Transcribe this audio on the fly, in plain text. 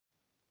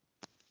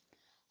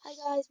Hi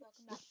guys,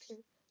 welcome back to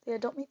the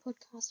Adopt Me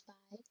podcast by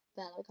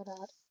Bella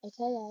Goddard,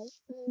 aka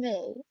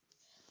me.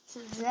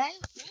 Today,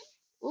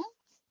 ooh,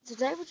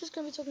 today we're just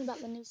going to be talking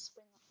about the new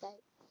spring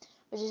update,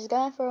 which is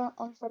going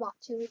on for about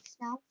 2 weeks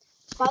now.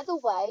 By the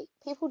way,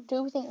 people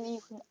do think that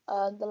you can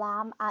earn the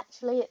lamb.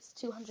 Actually, it's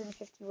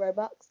 250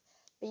 Robux,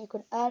 but you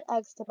can earn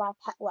eggs to buy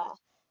petware.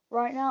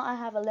 Right now, I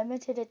have a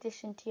limited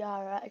edition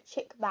tiara, a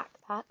chick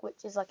backpack,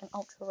 which is like an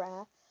ultra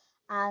rare,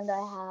 and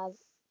I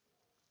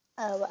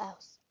have what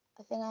else?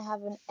 I think I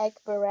have an egg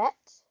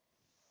barrette,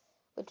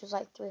 which was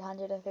like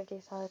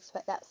 350, so I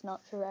expect that's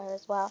not too rare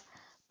as well.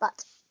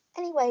 But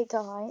anyway,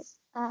 guys,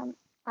 I'm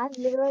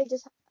heading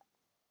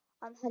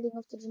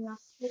off to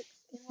gymnastics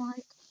in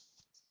like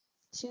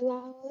 2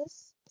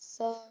 hours.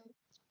 So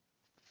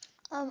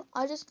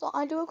I just thought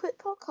I'd do a quick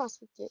podcast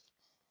with you.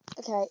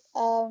 Okay,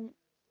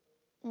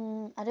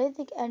 I don't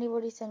think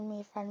anybody sent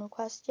me a friend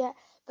request yet,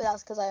 but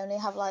that's because I only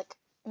have like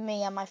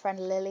me and my friend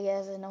Lily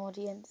as an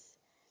audience.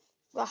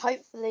 But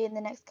hopefully in the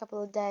next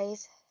couple of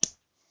days,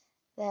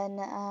 then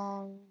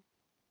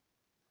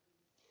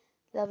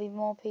there'll be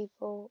more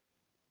people.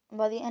 And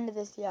by the end of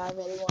this year, I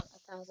really want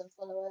 1,000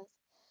 followers,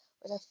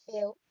 which I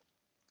feel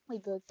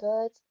would be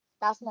good.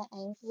 That's my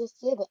aim for this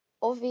year. But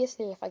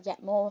obviously, if I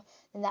get more,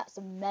 then that's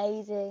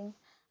amazing.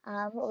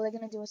 What we're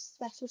gonna do a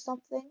special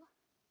something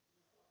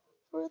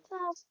for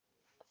 1,000,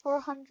 for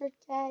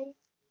 100k,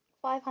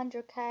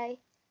 500k.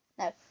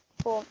 No,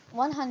 for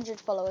 100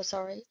 followers.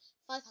 Sorry,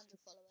 500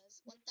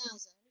 followers,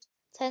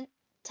 1,000,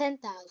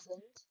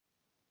 10,000.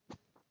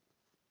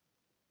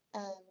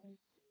 Um,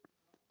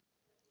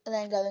 and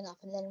then going up,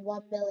 and then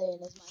 1 million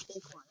is my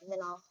big one, and then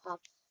I'll have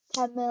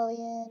 10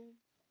 million,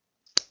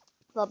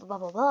 blah blah blah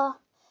blah blah.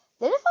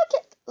 Then if I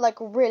get like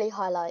really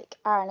high, like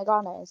Ariana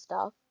Grande and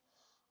stuff,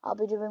 I'll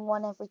be doing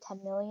one every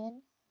 10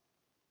 million,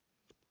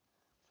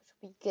 which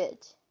would be good.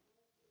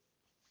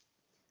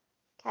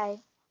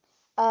 Okay.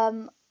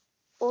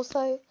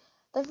 Also,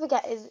 don't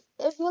forget is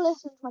if you're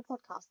listening to my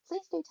podcast,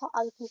 please do tell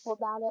other people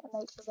about it and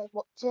make sure they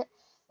watch it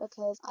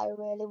because I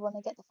really want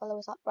to get the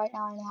followers up. Right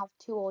now, I only have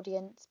 2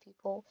 audience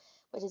people,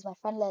 which is my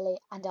friend Lily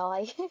and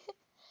I.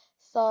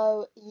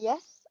 So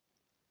yes,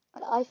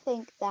 and I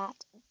think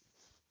that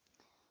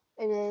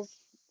it is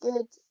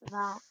good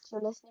that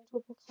you're listening to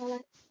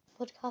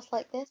a podcast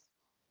like this.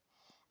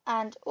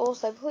 And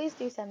also, please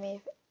do send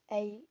me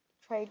a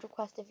trade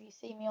request if you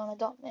see me on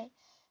Adopt Me.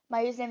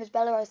 My username is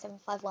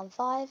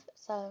Bella07515.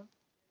 So,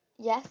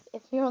 yes,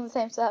 if you're on the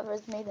same server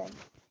as me, then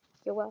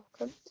you're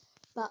welcome.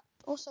 But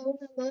also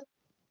remember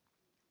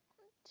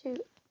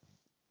to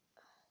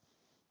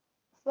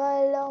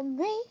follow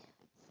me,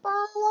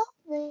 follow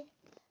me,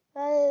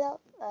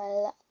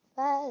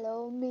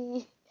 follow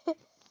me.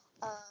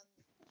 um,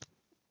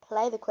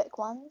 Play the quick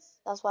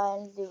ones. That's why I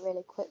only do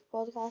really quick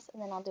podcasts,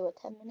 and then I'll do a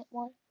 10-minute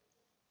one.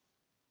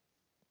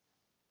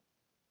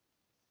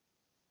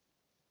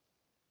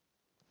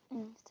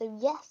 So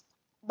yes,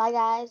 bye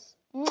guys.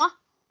 Mwah!